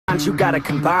grind you gotta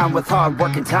combine with hard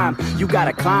work and time. You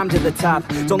gotta climb to the top.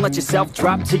 Don't let yourself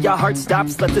drop till your heart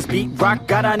stops. Let this beat rock.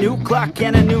 Got a new clock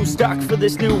and a new stock for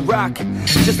this new rock.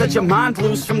 Just let your mind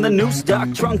loose from the new stock.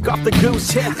 Drunk off the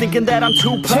goose, thinking that I'm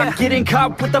too pop. Getting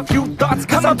caught with a few thoughts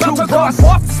cause I'm too lost.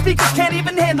 Off the speakers can't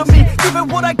even handle me. Giving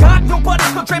what I got,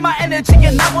 nobody's gonna drain my energy.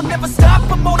 And I will never stop,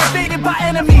 I'm motivated by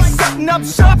enemies. Setting up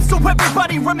shop so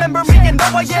everybody remember me. And no,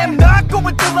 I am not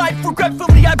going through life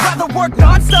regretfully. I'd rather work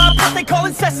non-stop, what they call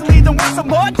incessantly, than work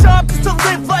some odd job just to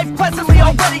live life pleasantly.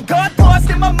 Already got lost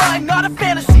in my mind, not a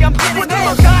fantasy, I'm getting with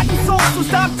ill-gotten souls. So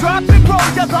stop, drop, and roll.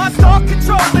 You lost all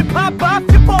control and pop off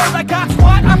your ball. I got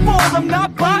squat, I fall, I'm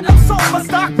not bought, I'm sold. My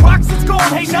stock rocks, it's gold.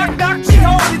 Hey, knock, knock, she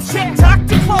home. It's shit, talk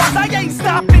to close. I ain't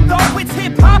stopping though, it's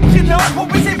hip-hop, you know. Or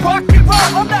is it rock and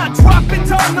roll? I'm not dropping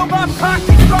down, no, my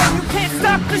pocket's strong. You can't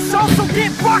stop the show, so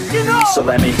get rockin' on. So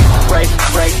let me break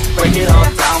it all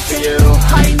down for you.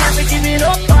 I ain't never giving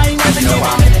up, I ain't never giving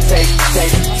up.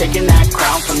 Taking that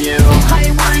crown from you. I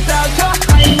ain't worried about you.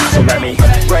 So let me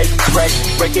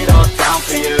break it all down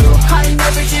for you. I ain't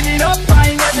never giving up, I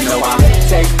ain't never giving up.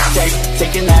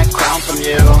 Taking that crown from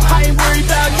you. I ain't worried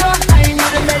about you. I ain't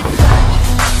here to make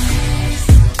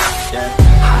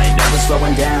I ain't never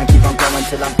slowing down, keep on going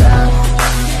till I'm down.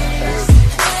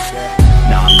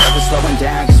 No, I'm never slowing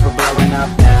down, cause we're blowing up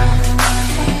now.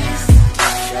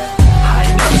 I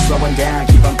ain't never slowing down,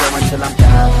 keep on going till I'm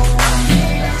down.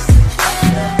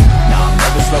 No, I'm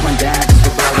never slowing down, cause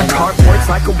we're blowing up. Cardboard's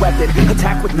like a weapon,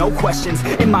 attack with no questions.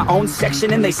 In my own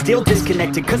section and they still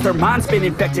disconnected, cause their mind's been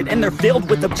infected and they're filled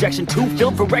with objection. Too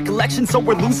filled for recollection, so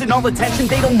we're losing all attention.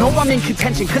 They don't know I'm in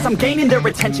contention, cause I'm gaining their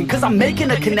attention. Cause I'm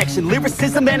making a connection,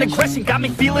 lyricism and aggression got me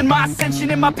feeling my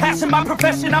ascension. In my passion, my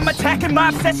profession, I'm attacking my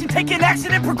obsession. Taking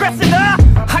action and progressing,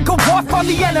 I go off on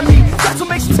the enemy, that's what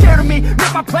makes them scared of me.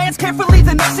 Make my plans carefully,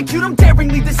 then execute them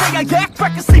daringly. They say I act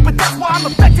recklessly, but that's why I'm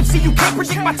effective. See, you can't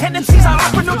predict my tendencies, I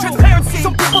offer no transparency.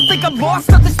 Some people think I'm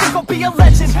lost, others think I'll be a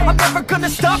legend. I'm never gonna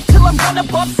stop till I'm one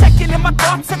above second. And my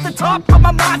thoughts at the top, but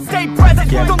my mind stay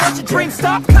present. Don't let your dreams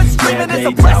stop, cause dreaming is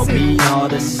a blessing. They tell me all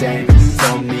the same,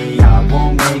 told me I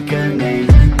won't make a name.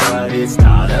 But it's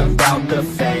not about the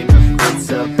fame, it's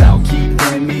about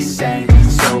keeping me sane.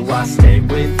 So I stay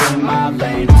within my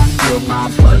lane, feel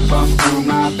my blood pump through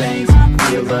my veins.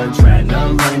 Feel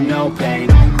adrenaline, no pain,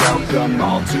 welcome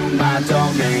all to my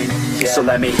domain. So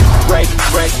let me break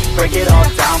it all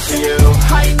down for you.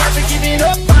 I ain't never giving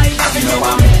up, I ain't never giving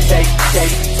up.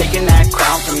 Taking that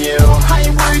crown from you. I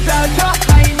ain't worried about you,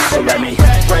 I ain't never. So let me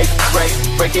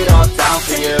break it all down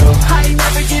for you. I ain't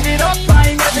never giving up,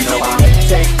 I ain't never giving up.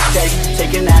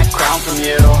 Taking that crown from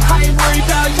you. I ain't worried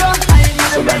about you, I ain't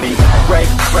never. So let me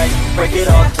break it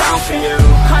all down for you.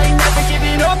 I ain't never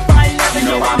giving up, I ain't never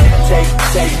giving up.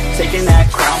 Taking that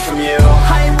crown from you.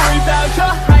 I ain't worried about you,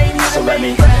 I ain't never. So let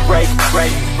me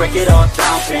break it all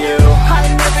down for you. I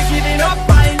ain't never giving up,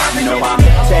 I ain't never giving up.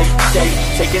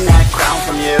 Taking that crown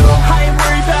from you. I ain't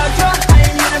worried about you, I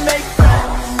ain't here to make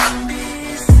friends.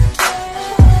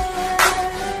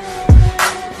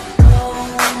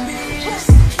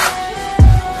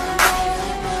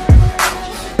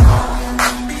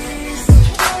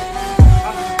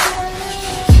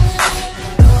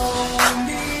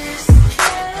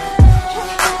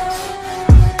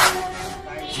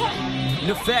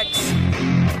 Effects.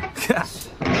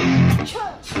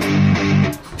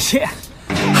 Yeah.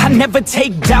 I never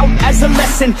take doubt as a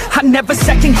lesson, I never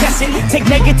second guess it. Take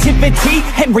negativity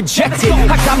and reject it.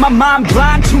 I got my mind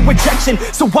blind to rejection,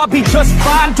 so I'll be just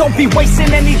fine. Don't be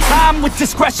wasting any time with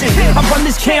discretion. I run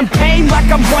this campaign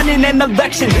like I'm running an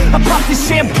election. I pop this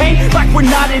champagne like we're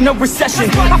not in a recession.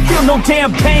 I feel no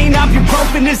damn pain,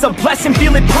 ibuprofen is a blessing.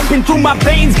 Feel it pumping through my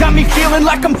veins, got me feeling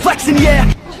like I'm flexing,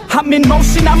 yeah. I'm in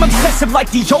motion, I'm obsessive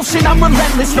like the ocean, I'm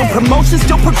relentless. No promotion,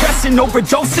 still progressing,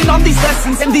 overdosing on these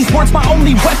lessons. And these words my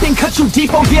only weapon, cut you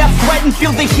deep, oh yeah, threaten.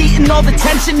 Feel the heat and all the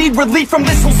tension, need relief from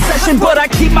this whole session. But I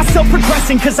keep myself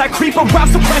progressing, cause I creep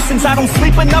around suppressants. I don't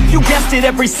sleep enough, you guessed it,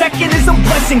 every second is a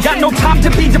blessing. Got no time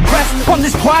to be depressed, on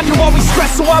this grind you always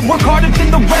stress. So I work harder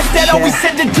than the rest, that always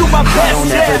said to do my best. I don't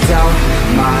ever doubt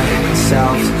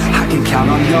myself, I can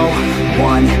count on no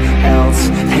one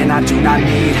else. And I do not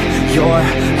need your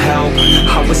help,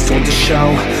 I was told to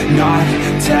show, not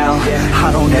tell.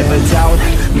 I don't ever doubt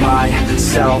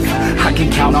myself, I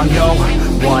can count on no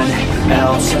one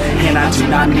else. And I do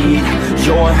not need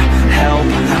your help,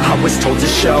 I was told to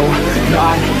show,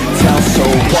 not tell. So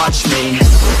watch me.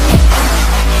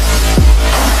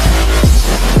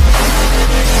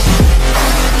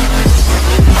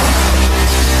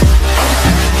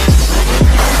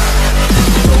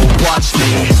 So watch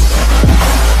me.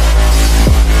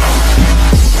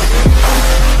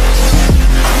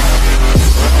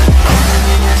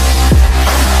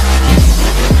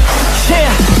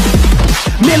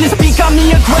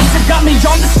 got me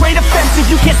on the straight offensive.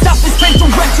 You can't stop this train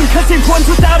direction, cause it runs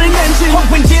without an engine. Oh,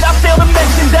 when did I fail to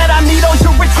mention that I need all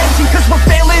your attention? Cause we're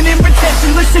failing in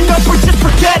retention. Listen up or just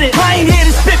forget it. I ain't here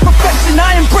to spit perfection,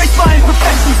 I embrace my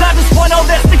imperfections. I just want all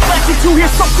that's neglected to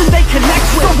hear something they connect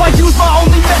with. So I use my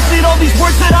only method, all these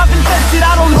words that I've invented.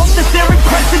 I don't hope that they're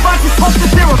impressive, I just hope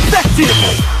that they're effective.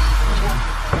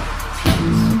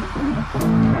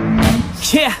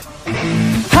 Yeah,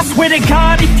 I swear to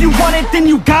God, if you want it, then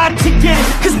you got to get it.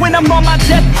 Cause when I'm on my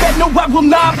deathbed, no, I will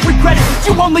not regret it.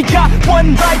 You only got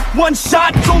one life, one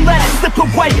shot, don't let it slip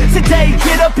away. Today,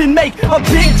 get up and make a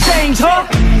big change, huh?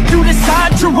 You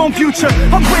decide your own future,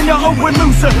 a winner or a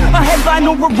loser, a headline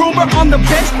or a rumor, on the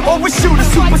bench or a shooter,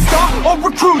 superstar or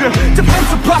recruiter,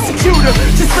 defensive prosecutor,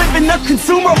 just living a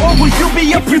consumer, or will you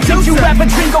be a producer? If you have a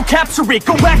dream, go capture it,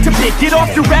 go activate, get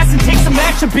off your ass and take some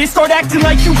action, bitch. Start acting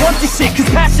like you want this shit, cause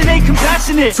passion ain't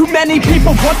compassionate. Too many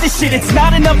people want this shit, it's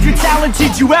not enough you're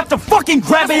talented, you have to fucking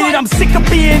grab it. I'm sick of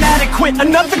being adequate,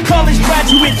 another college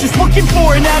graduate, just looking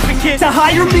for an advocate to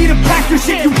hire me to pack your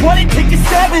shit. You want it, take a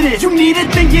stab at it, you need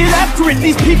it, then get after it.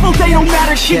 These people, they don't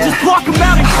matter shit, just block them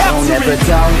out and capture it. I don't ever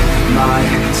doubt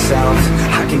myself,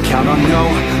 I can count on no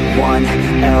one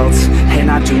else,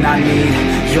 and I do not need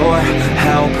your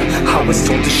help. I was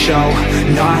told to show,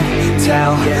 not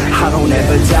tell. I don't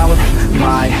ever doubt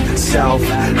myself,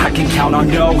 I can count on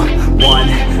no one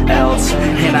else,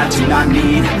 and I do not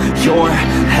need your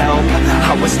help.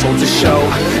 I was told to show,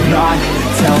 not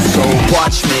tell, so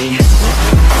watch me.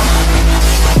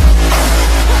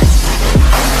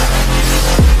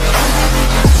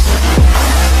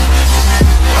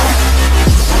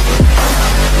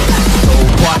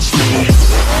 Watch me.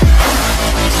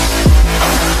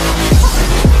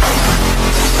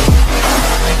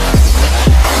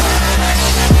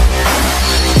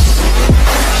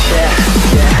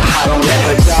 I don't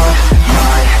ever doubt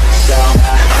myself,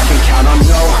 I can count on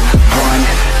no one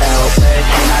else,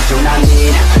 and I do not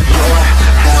need your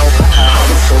help. I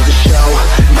was told to show,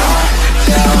 not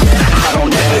tell. I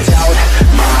don't ever doubt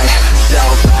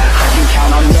myself, I can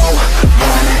count on no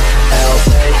one else,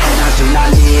 and I do not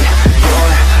need your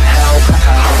help.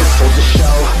 I was told to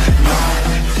show, not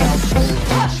tell, so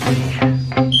watch me.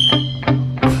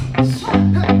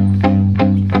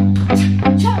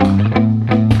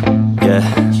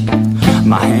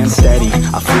 My hands steady,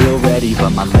 I feel ready, but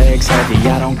my legs heavy,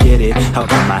 I don't get it. How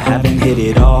come I haven't hit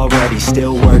it already?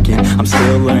 Still working, I'm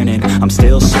still learning, I'm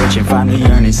still searching, finally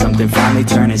earning something, finally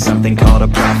turning something called a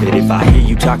profit. If I hear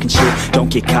you talking shit, don't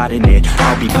get caught in it.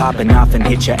 I'll be popping off and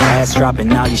hit your ass,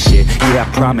 dropping all your shit. Yeah,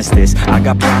 I promise this, I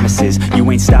got promises, you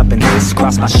ain't stopping this.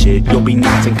 Cross my shit, you'll be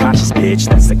knocked unconscious, bitch.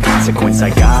 That's the consequence,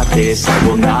 I got this, I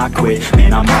will not quit.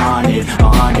 Man, I'm on it,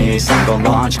 honest, I'm gonna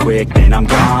launch quick, then I'm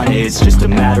gone. It's just a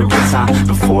matter of time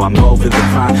before I'm over the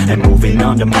climb and moving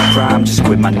under my prime. Just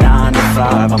quit my 9 to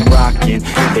 5, I'm rocking,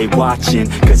 and they watching,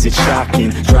 cause it's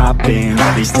shocking. Dropping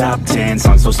all these top 10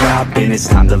 songs, so stopping. It's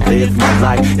time to live my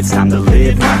life, it's time to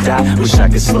live, not die. Wish I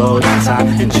could slow down time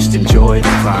and just enjoy the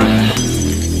climb.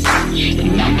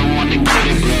 And I'm the one to get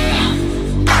it, bro.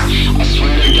 I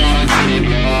swear to God I did it,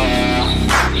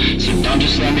 bro. So don't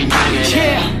just let me get it.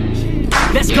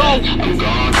 Yeah, let's go. I'm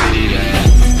gonna get it,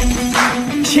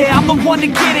 yeah, I'm the one to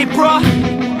get it, bruh.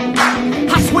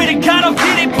 I swear to God I'll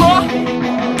get it, bruh.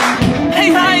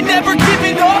 Hey, I ain't never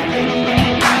giving up.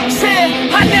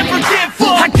 Yeah, I never give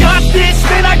up. I got this,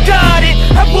 man, I got it.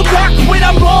 I will not quit,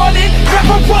 I'm on it.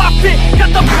 Never rock it.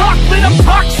 Got the block lit, I'm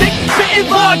toxic.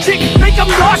 Spitting logic, make them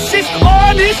nauseous.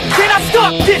 Honest, can I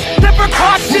stop this? Never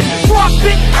cautious, drop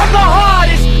it. I'm the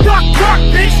hardest. Knock, knock,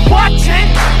 bitch, watch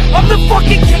it. I'm the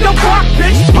fucking king of rock,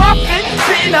 bitch. Poppin',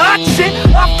 spitting hot shit.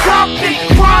 I'm dropping,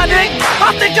 chronic.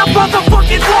 I think I'm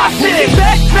motherfucking lost it.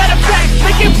 Back, matter of fact,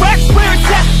 making racks where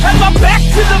it's at. Have my back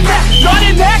to the mat, not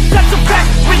an act, that's a fact.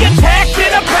 We attack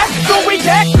in a back, so we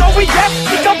act, no we act.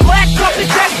 Think I'm black, off the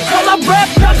jack. While I'm rap,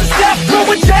 not the step,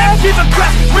 going down, give a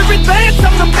crap. We're advanced,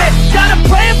 I'm the man. Got a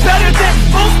plan better than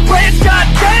most brands.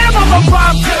 Goddamn, I'm a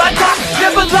rhyme till I die.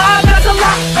 Never lie, that's a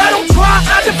lie. I don't try,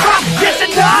 I defy. Yes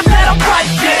and nah, that I'm right,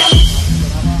 yeah.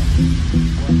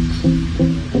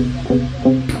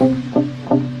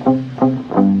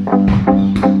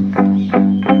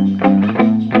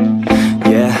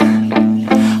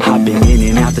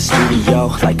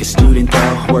 Like a student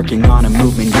though, working on a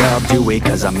movement, yo. I'll do it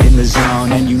cause I'm in the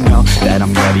zone. And you know that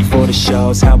I'm ready for the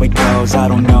shows. How it goes, I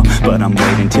don't know, but I'm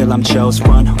waiting till I'm chose.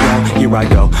 Front row, here I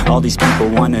go. All these people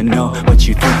wanna know what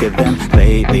you think of them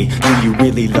lately. Do you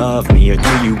really love me or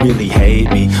do you really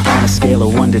hate me? On a scale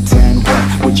of 1 to 10,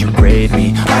 what would you grade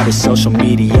me? All this social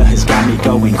media has got me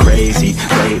going crazy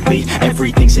lately.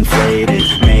 Everything's inflated,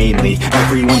 mainly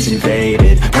everyone's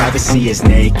invaded. Privacy is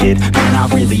naked, man I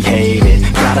really hate it.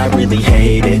 God I really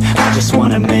hate it. I just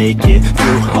wanna make it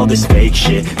through all this fake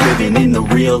shit. Living in the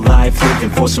real life, living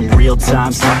for some real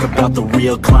times. Talk about the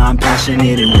real climb,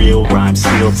 passionate in real rhymes.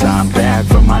 Steal time back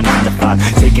from my 9 to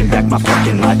 5, taking back my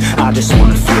fucking life. I just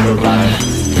wanna feel alive.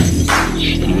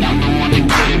 And I'm the one to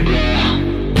get it,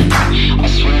 bro. I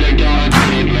swear to God I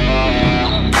get it, bro.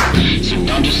 So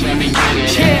don't just let me get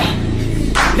it.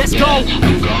 Yeah, let's go. I'm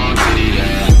gon' get it,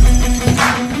 yeah.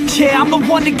 Yeah, I'm the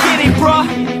one to get it, bro.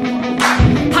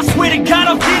 I swear to God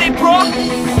I'll get it, bro.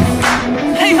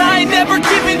 Hey, I ain't never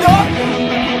giving up.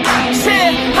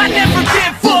 Yeah, I never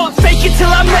give up. Fake it till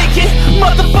I make it.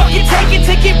 Motherfucking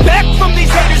take it back from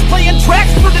these haters. Playing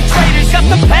tracks for the traitors. Got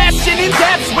the passion and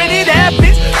that's when it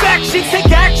happens. Factions take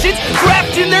actions,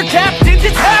 drafting their captains.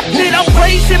 It's happening, I'm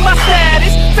raising my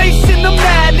status, facing the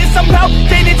madness. I'm out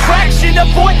gaining traction,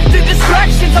 avoid the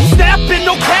distractions. I'm snapping,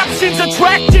 no captions,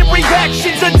 attracting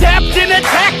reactions. Adapting,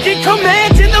 attacking,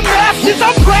 commanding the masses.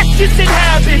 I'm practicing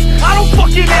habits, I don't